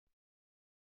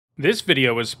This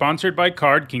video is sponsored by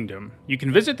Card Kingdom. You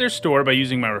can visit their store by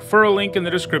using my referral link in the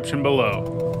description below.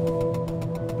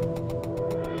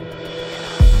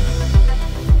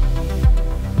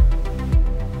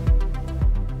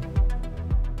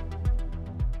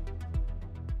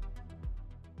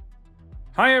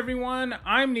 Hi everyone,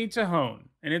 I'm Nita Hone,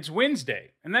 and it's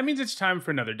Wednesday, and that means it's time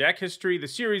for another Deck History, the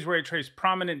series where I trace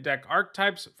prominent deck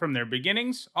archetypes from their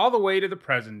beginnings all the way to the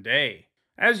present day.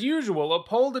 As usual, a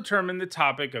poll determined the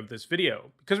topic of this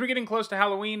video. Because we're getting close to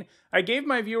Halloween, I gave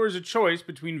my viewers a choice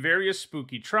between various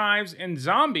spooky tribes, and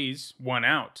zombies won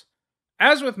out.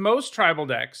 As with most tribal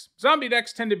decks, zombie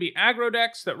decks tend to be aggro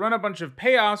decks that run a bunch of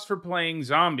payoffs for playing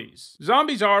zombies.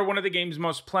 Zombies are one of the game's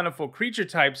most plentiful creature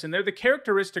types, and they're the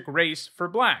characteristic race for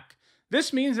black.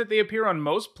 This means that they appear on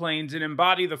most planes and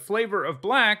embody the flavor of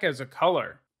black as a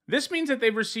color. This means that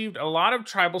they've received a lot of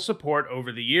tribal support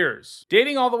over the years,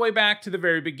 dating all the way back to the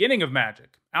very beginning of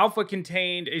Magic. Alpha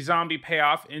contained a zombie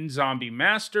payoff in Zombie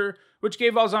Master, which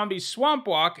gave all zombies Swamp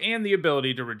Walk and the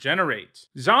ability to regenerate.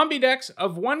 Zombie decks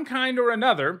of one kind or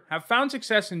another have found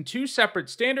success in two separate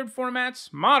standard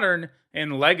formats, Modern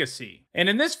and Legacy. And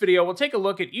in this video, we'll take a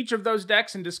look at each of those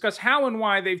decks and discuss how and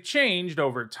why they've changed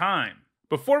over time.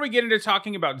 Before we get into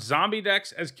talking about zombie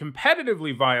decks as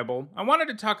competitively viable, I wanted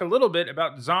to talk a little bit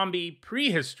about zombie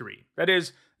prehistory. That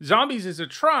is, zombies as a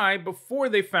tribe before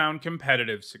they found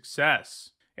competitive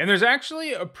success. And there's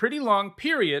actually a pretty long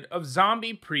period of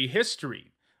zombie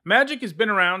prehistory. Magic has been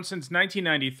around since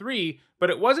 1993, but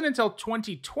it wasn't until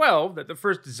 2012 that the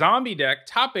first zombie deck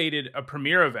top-8'd a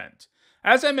premier event.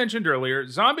 As I mentioned earlier,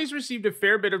 zombies received a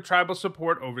fair bit of tribal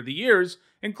support over the years,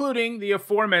 including the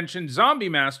aforementioned Zombie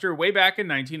Master way back in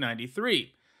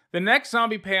 1993. The next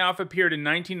zombie payoff appeared in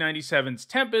 1997's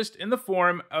Tempest in the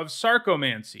form of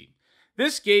Sarcomancy.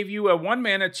 This gave you a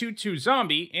 1-mana 2/2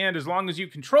 zombie, and as long as you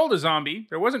controlled a zombie,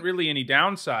 there wasn't really any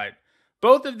downside.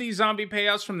 Both of these zombie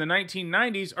payoffs from the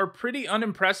 1990s are pretty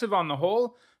unimpressive on the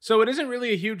whole, so it isn't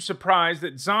really a huge surprise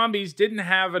that zombies didn't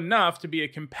have enough to be a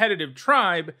competitive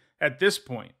tribe at this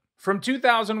point. From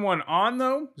 2001 on,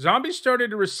 though, zombies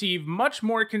started to receive much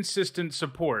more consistent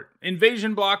support.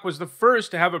 Invasion Block was the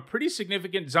first to have a pretty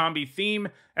significant zombie theme,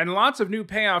 and lots of new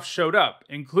payoffs showed up,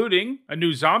 including a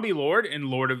new Zombie Lord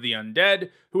in Lord of the Undead,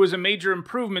 who was a major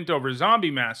improvement over Zombie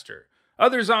Master.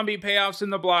 Other zombie payoffs in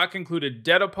the block included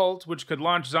Dedapult, which could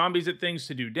launch zombies at things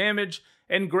to do damage,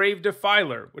 and Grave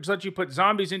Defiler, which lets you put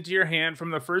zombies into your hand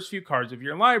from the first few cards of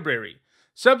your library.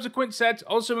 Subsequent sets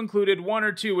also included 1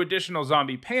 or 2 additional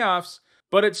zombie payoffs,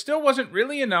 but it still wasn't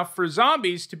really enough for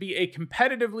zombies to be a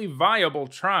competitively viable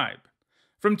tribe.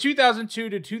 From 2002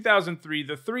 to 2003,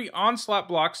 the 3 Onslaught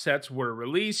block sets were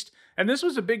released, and this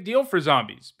was a big deal for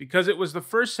zombies, because it was the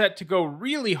first set to go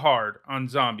really hard on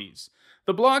zombies.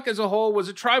 The block as a whole was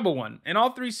a tribal one, and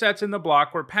all 3 sets in the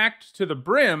block were packed to the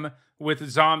brim with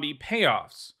zombie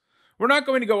payoffs. We're not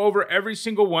going to go over every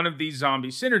single one of these zombie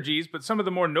synergies, but some of the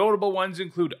more notable ones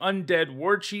include Undead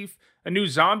Warchief, a new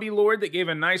Zombie Lord that gave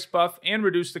a nice buff and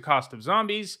reduced the cost of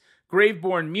zombies,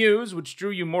 Graveborn Muse, which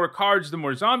drew you more cards the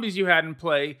more zombies you had in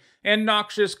play, and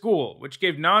Noxious Ghoul, which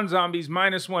gave non-zombies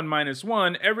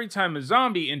 -1/-1 every time a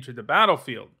zombie entered the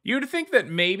battlefield. You'd think that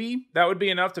maybe that would be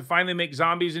enough to finally make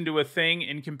zombies into a thing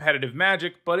in competitive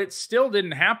Magic, but it still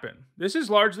didn't happen. This is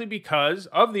largely because,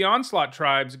 of the Onslaught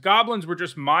tribes, goblins were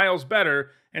just miles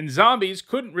better, and zombies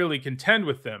couldn't really contend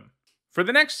with them. For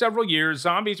the next several years,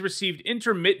 zombies received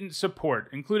intermittent support,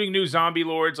 including new zombie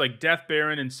lords like Death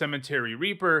Baron and Cemetery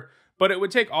Reaper, but it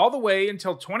would take all the way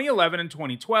until 2011 and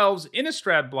 2012's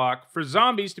Innistrad block for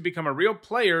zombies to become a real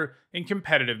player in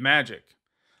competitive Magic.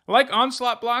 Like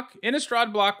Onslaught block,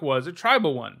 Innistrad block was a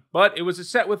tribal one, but it was a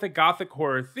set with a gothic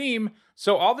horror theme,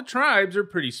 so all the tribes are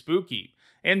pretty spooky.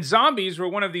 And zombies were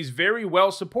one of these very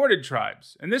well-supported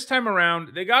tribes, and this time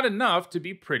around, they got enough to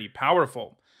be pretty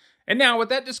powerful. And now, with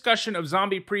that discussion of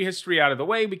zombie prehistory out of the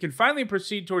way, we can finally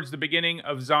proceed towards the beginning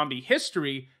of zombie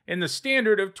history in the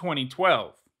Standard of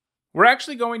 2012. We're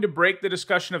actually going to break the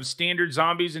discussion of standard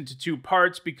zombies into 2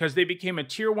 parts because they became a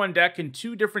Tier 1 deck in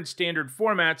 2 different standard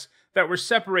formats that were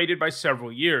separated by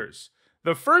several years.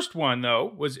 The first one,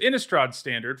 though, was Innistrad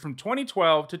Standard from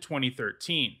 2012 to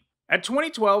 2013. At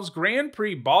 2012's Grand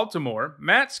Prix Baltimore,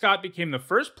 Matt Scott became the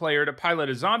first player to pilot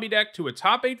a zombie deck to a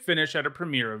top 8 finish at a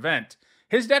premier event.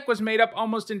 His deck was made up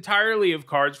almost entirely of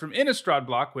cards from Innistrad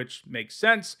block, which makes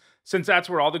sense, since that's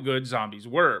where all the good zombies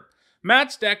were.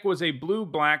 Matt's deck was a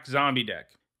blue-black zombie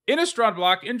deck. Innistrad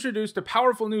block introduced a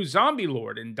powerful new zombie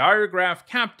lord in Diregraph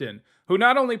Captain, who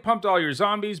not only pumped all your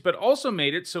zombies, but also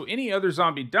made it so any other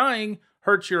zombie dying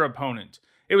hurts your opponent.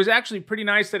 It was actually pretty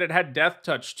nice that it had Death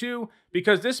Touch too,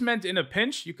 because this meant in a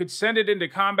pinch you could send it into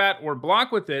combat or block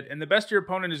with it, and the best your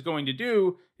opponent is going to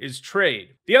do is trade.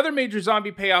 The other major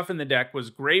zombie payoff in the deck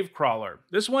was Gravecrawler.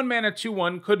 This 1-mana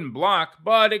 2/1 couldn't block,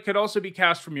 but it could also be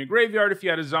cast from your graveyard if you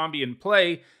had a zombie in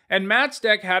play, and Matt's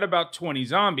deck had about 20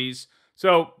 zombies,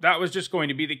 so that was just going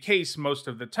to be the case most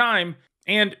of the time.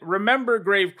 And remember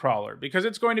Gravecrawler, because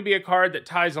it's going to be a card that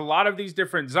ties a lot of these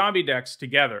different zombie decks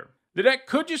together. The deck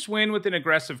could just win with an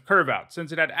aggressive curve out,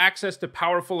 since it had access to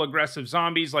powerful aggressive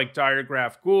zombies like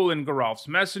Diregraph Ghoul and Geralf's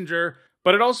Messenger,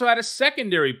 but it also had a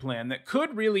secondary plan that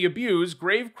could really abuse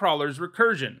Gravecrawler's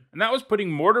recursion, and that was putting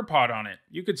Mortarpod on it.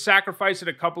 You could sacrifice it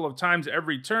a couple of times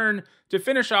every turn to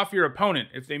finish off your opponent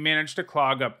if they managed to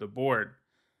clog up the board.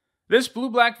 This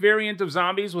blue-black variant of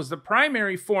zombies was the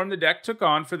primary form the deck took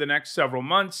on for the next several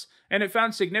months, and it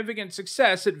found significant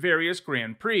success at various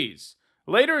Grand Prix.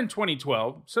 Later in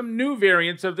 2012, some new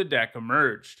variants of the deck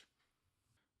emerged.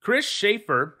 Chris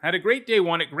Schaefer had a great day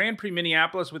one at Grand Prix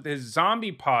Minneapolis with his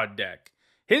Zombie Pod deck.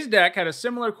 His deck had a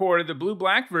similar core to the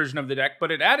blue-black version of the deck,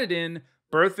 but it added in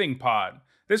Birthing Pod.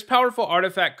 This powerful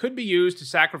artifact could be used to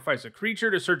sacrifice a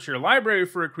creature to search your library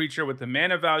for a creature with a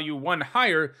mana value 1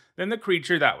 higher than the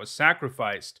creature that was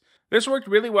sacrificed. This worked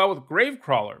really well with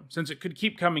Gravecrawler, since it could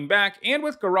keep coming back, and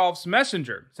with Geralf's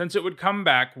Messenger, since it would come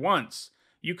back once.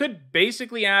 You could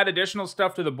basically add additional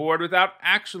stuff to the board without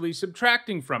actually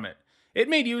subtracting from it. It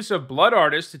made use of Blood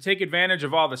Artist to take advantage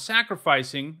of all the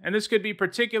sacrificing, and this could be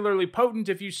particularly potent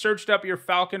if you searched up your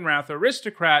Falconwrath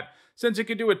Aristocrat, since it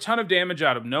could do a ton of damage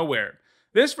out of nowhere.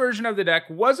 This version of the deck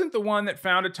wasn't the one that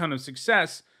found a ton of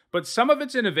success, but some of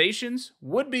its innovations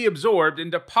would be absorbed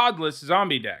into podless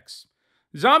zombie decks.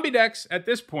 Zombie decks, at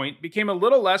this point, became a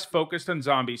little less focused on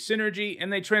zombie synergy,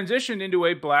 and they transitioned into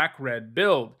a black-red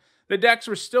build. The decks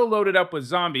were still loaded up with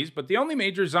zombies, but the only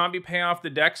major zombie payoff the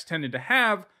decks tended to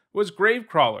have was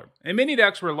Gravecrawler, and mini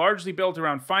decks were largely built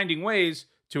around finding ways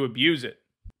to abuse it.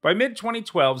 By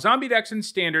mid-2012, zombie decks in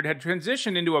Standard had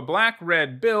transitioned into a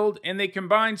black-red build, and they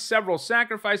combined several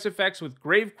sacrifice effects with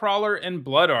Gravecrawler and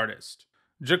Blood Artist.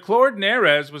 Jaclord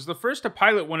Neres was the first to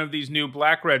pilot one of these new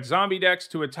black-red zombie decks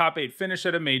to a top 8 finish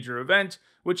at a major event,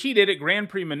 which he did at Grand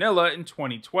Prix Manila in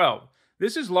 2012.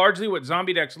 This is largely what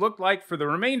zombie decks looked like for the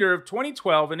remainder of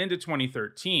 2012 and into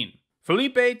 2013.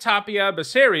 Felipe Tapia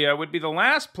Becerra would be the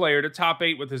last player to top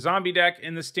 8 with a zombie deck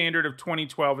in the Standard of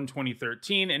 2012 and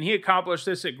 2013, and he accomplished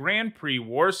this at Grand Prix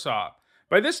Warsaw.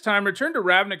 By this time, Return to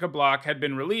Ravnica block had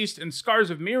been released, and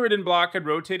Scars of Mirrodin block had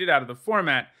rotated out of the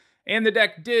format, and the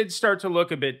deck did start to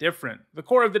look a bit different. The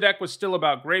core of the deck was still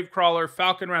about Gravecrawler,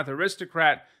 Falconwrath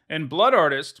Aristocrat, and Blood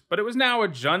Artist, but it was now a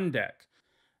Jund deck.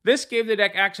 This gave the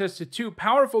deck access to 2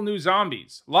 powerful new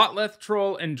zombies, Lotleth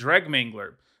Troll and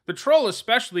Dregmangler. The Troll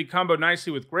especially comboed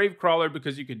nicely with Gravecrawler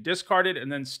because you could discard it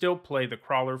and then still play the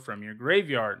Crawler from your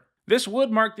graveyard. This would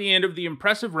mark the end of the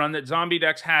impressive run that zombie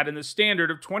decks had in the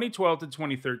Standard of 2012 to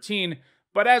 2013,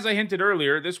 but as I hinted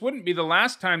earlier, this wouldn't be the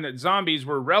last time that zombies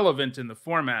were relevant in the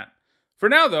format. For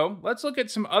now though, let's look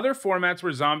at some other formats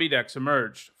where zombie decks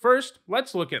emerged. First,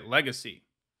 let's look at Legacy.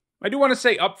 I do want to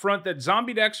say upfront that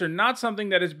zombie decks are not something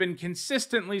that has been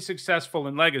consistently successful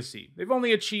in Legacy. They've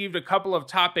only achieved a couple of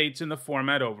top 8s in the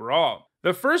format overall.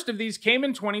 The first of these came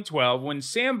in 2012 when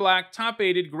Sam Black top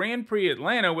 8'd Grand Prix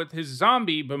Atlanta with his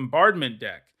Zombie Bombardment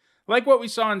deck. Like what we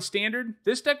saw in Standard,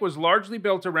 this deck was largely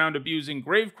built around abusing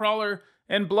Gravecrawler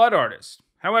and Blood Artist.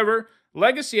 However,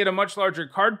 Legacy had a much larger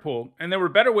card pool, and there were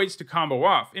better ways to combo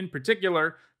off, in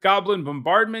particular, Goblin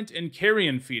Bombardment and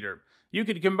Carrion Feeder. You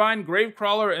could combine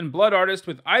Gravecrawler and Blood Artist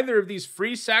with either of these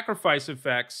free sacrifice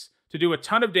effects to do a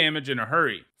ton of damage in a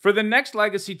hurry. For the next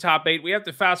Legacy top 8, we have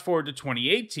to fast forward to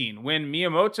 2018, when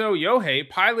Miyamoto Yohei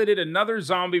piloted another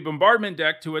Zombie Bombardment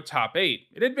deck to a top 8.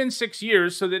 It had been 6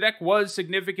 years, so the deck was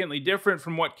significantly different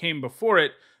from what came before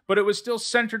it, but it was still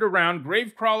centered around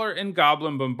Gravecrawler and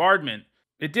Goblin Bombardment.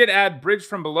 It did add Bridge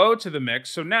from Below to the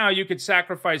mix, so now you could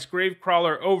sacrifice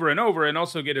Gravecrawler over and over and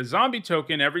also get a zombie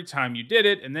token every time you did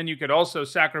it, and then you could also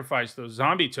sacrifice those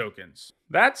zombie tokens.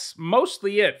 That's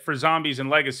mostly it for zombies in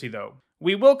Legacy though.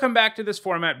 We will come back to this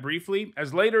format briefly,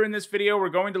 as later in this video we're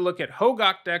going to look at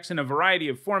Hogak decks in a variety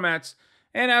of formats,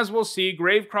 and as we'll see,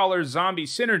 Gravecrawler's zombie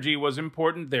synergy was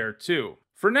important there too.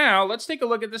 For now, let's take a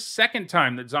look at the second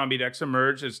time that zombie decks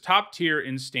emerged as top tier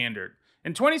in Standard.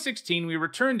 In 2016, we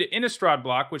returned to Innistrad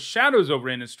block with Shadows over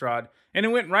Innistrad, and it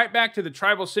went right back to the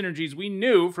tribal synergies we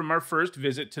knew from our first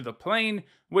visit to the plane,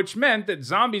 which meant that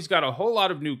zombies got a whole lot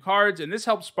of new cards, and this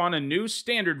helped spawn a new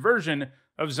Standard version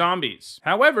of zombies.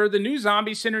 However, the new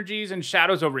zombie synergies and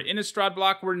Shadows over Innistrad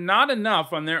block were not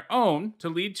enough on their own to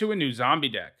lead to a new zombie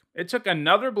deck. It took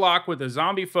another block with a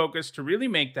zombie focus to really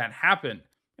make that happen.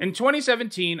 In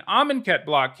 2017, Amonkhet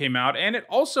block came out, and it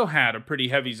also had a pretty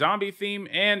heavy zombie theme,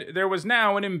 and there was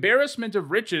now an embarrassment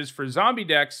of riches for zombie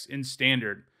decks in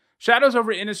Standard. Shadows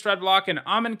over Innistrad block and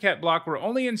Amonkhet block were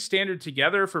only in Standard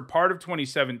together for part of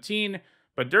 2017,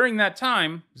 but during that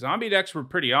time, zombie decks were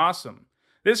pretty awesome.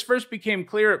 This first became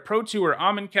clear at Pro Tour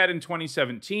Amonkhet in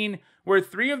 2017, where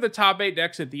 3 of the top 8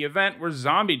 decks at the event were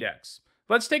zombie decks.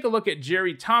 Let's take a look at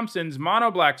Jerry Thompson's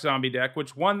mono black zombie deck,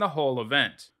 which won the whole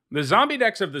event. The zombie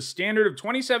decks of the Standard of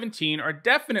 2017 are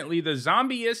definitely the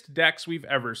zombiest decks we've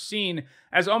ever seen,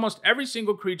 as almost every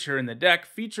single creature in the deck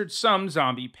featured some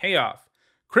zombie payoff.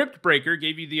 Crypt Breaker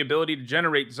gave you the ability to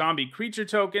generate zombie creature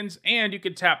tokens, and you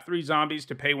could tap 3 zombies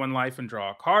to pay 1 life and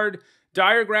draw a card.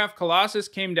 Diregraph Colossus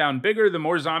came down bigger the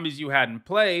more zombies you had in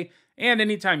play, and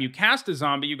anytime you cast a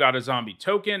zombie, you got a zombie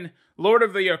token. Lord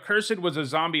of the Accursed was a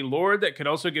zombie lord that could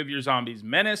also give your zombies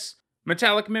menace.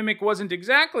 Metallic Mimic wasn't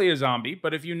exactly a zombie,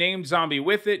 but if you named zombie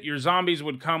with it, your zombies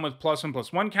would come with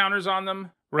 +1/+1 counters on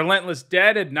them. Relentless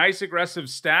Dead had nice aggressive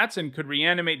stats and could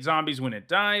reanimate zombies when it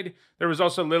died. There was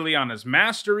also Liliana's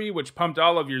Mastery, which pumped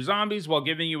all of your zombies while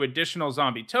giving you additional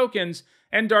zombie tokens,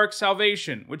 and Dark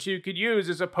Salvation, which you could use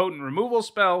as a potent removal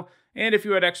spell, and if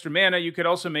you had extra mana, you could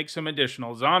also make some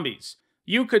additional zombies.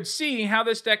 You could see how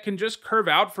this deck can just curve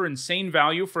out for insane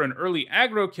value for an early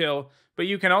aggro kill, but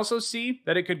you can also see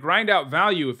that it could grind out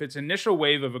value if its initial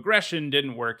wave of aggression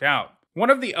didn't work out. One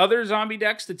of the other zombie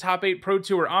decks, the top 8 Pro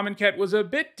Tour Amonkhet, was a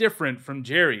bit different from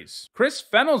Jerry's. Chris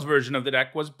Fennell's version of the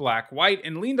deck was black-white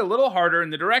and leaned a little harder in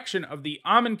the direction of the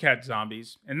Amonkhet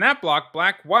zombies. In that block,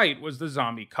 black-white was the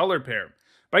zombie color pair.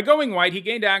 By going white, he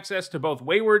gained access to both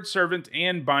Wayward Servant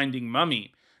and Binding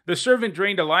Mummy. The Servant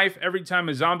drained a life every time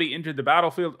a zombie entered the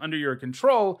battlefield under your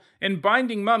control, and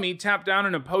Binding Mummy tapped down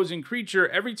an opposing creature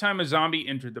every time a zombie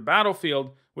entered the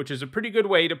battlefield, which is a pretty good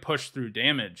way to push through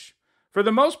damage. For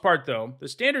the most part, though, the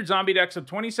Standard zombie decks of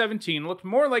 2017 looked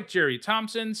more like Jerry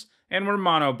Thompson's and were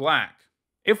mono-black.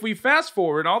 If we fast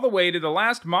forward all the way to the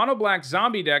last mono-black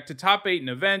zombie deck to top 8 an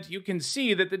event, you can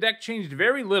see that the deck changed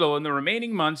very little in the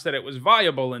remaining months that it was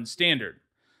viable in Standard.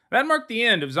 That marked the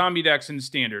end of zombie decks in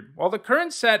Standard. While the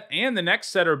current set and the next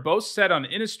set are both set on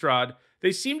Innistrad,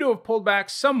 they seem to have pulled back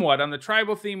somewhat on the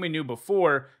tribal theme we knew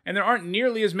before, and there aren't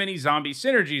nearly as many zombie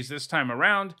synergies this time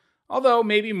around, although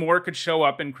maybe more could show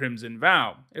up in Crimson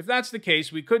Vow. If that's the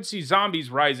case, we could see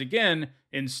zombies rise again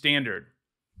in Standard.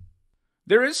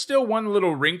 There is still one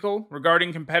little wrinkle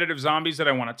regarding competitive zombies that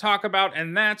I want to talk about,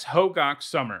 and that's Hogak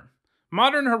Summer.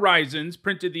 Modern Horizons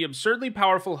printed the absurdly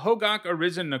powerful Hogak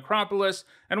Arisen Necropolis,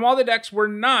 and while the decks were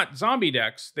not zombie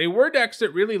decks, they were decks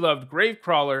that really loved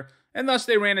Gravecrawler, and thus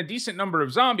they ran a decent number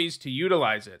of zombies to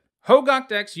utilize it. Hogak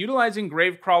decks utilizing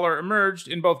Gravecrawler emerged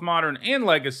in both Modern and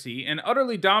Legacy, and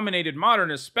utterly dominated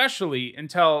Modern especially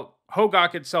until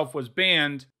Hogak itself was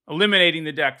banned, eliminating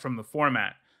the deck from the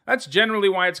format. That's generally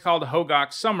why it's called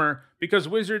Hogak Summer, because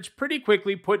Wizards pretty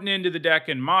quickly put an end to the deck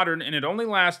in Modern, and it only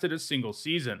lasted a single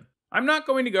season. I'm not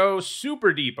going to go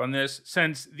super deep on this,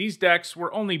 since these decks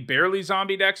were only barely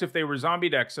zombie decks if they were zombie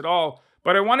decks at all,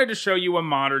 but I wanted to show you a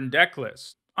modern deck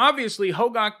list. Obviously,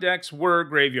 Hogak decks were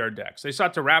graveyard decks. They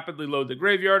sought to rapidly load the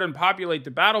graveyard and populate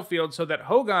the battlefield so that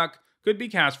Hogak could be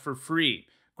cast for free.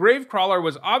 Gravecrawler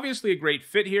was obviously a great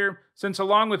fit here, since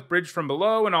along with Bridge from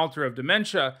Below and Altar of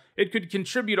Dementia, it could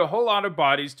contribute a whole lot of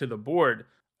bodies to the board.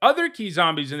 Other key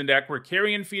zombies in the deck were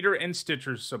Carrion Feeder and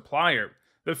Stitcher's Supplier.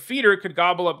 The Feeder could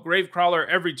gobble up Gravecrawler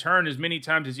every turn as many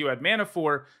times as you had mana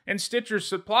for, and Stitcher's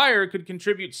Supplier could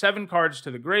contribute 7 cards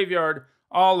to the graveyard,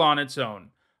 all on its own.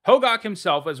 Hogak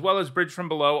himself, as well as Bridge from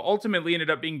Below, ultimately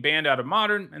ended up being banned out of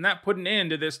Modern, and that put an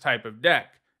end to this type of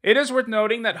deck. It is worth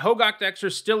noting that Hogak decks are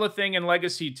still a thing in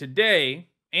Legacy today,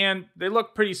 and they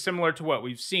look pretty similar to what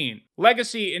we've seen.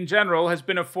 Legacy, in general, has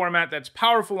been a format that's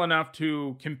powerful enough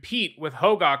to compete with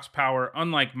Hogak's power,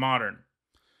 unlike Modern.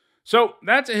 So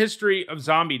that's a history of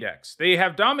zombie decks. They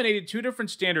have dominated 2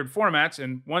 different standard formats,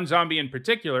 and one zombie in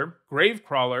particular,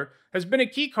 Gravecrawler, has been a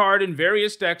key card in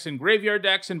various decks and graveyard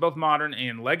decks in both Modern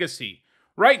and Legacy.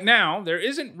 Right now, there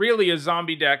isn't really a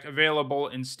zombie deck available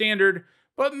in Standard,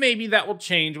 but maybe that will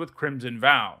change with Crimson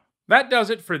Vow. That does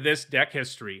it for this deck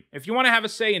history. If you want to have a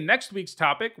say in next week's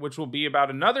topic, which will be about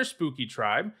another spooky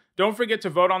tribe, don't forget to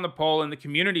vote on the poll in the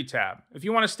community tab. If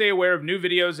you want to stay aware of new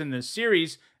videos in this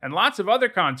series and lots of other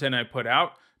content I put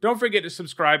out, don't forget to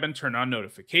subscribe and turn on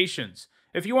notifications.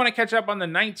 If you want to catch up on the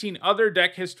 19 other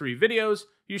deck history videos,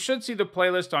 you should see the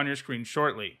playlist on your screen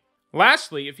shortly.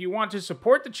 Lastly, if you want to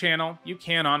support the channel, you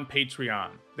can on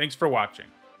Patreon. Thanks for watching.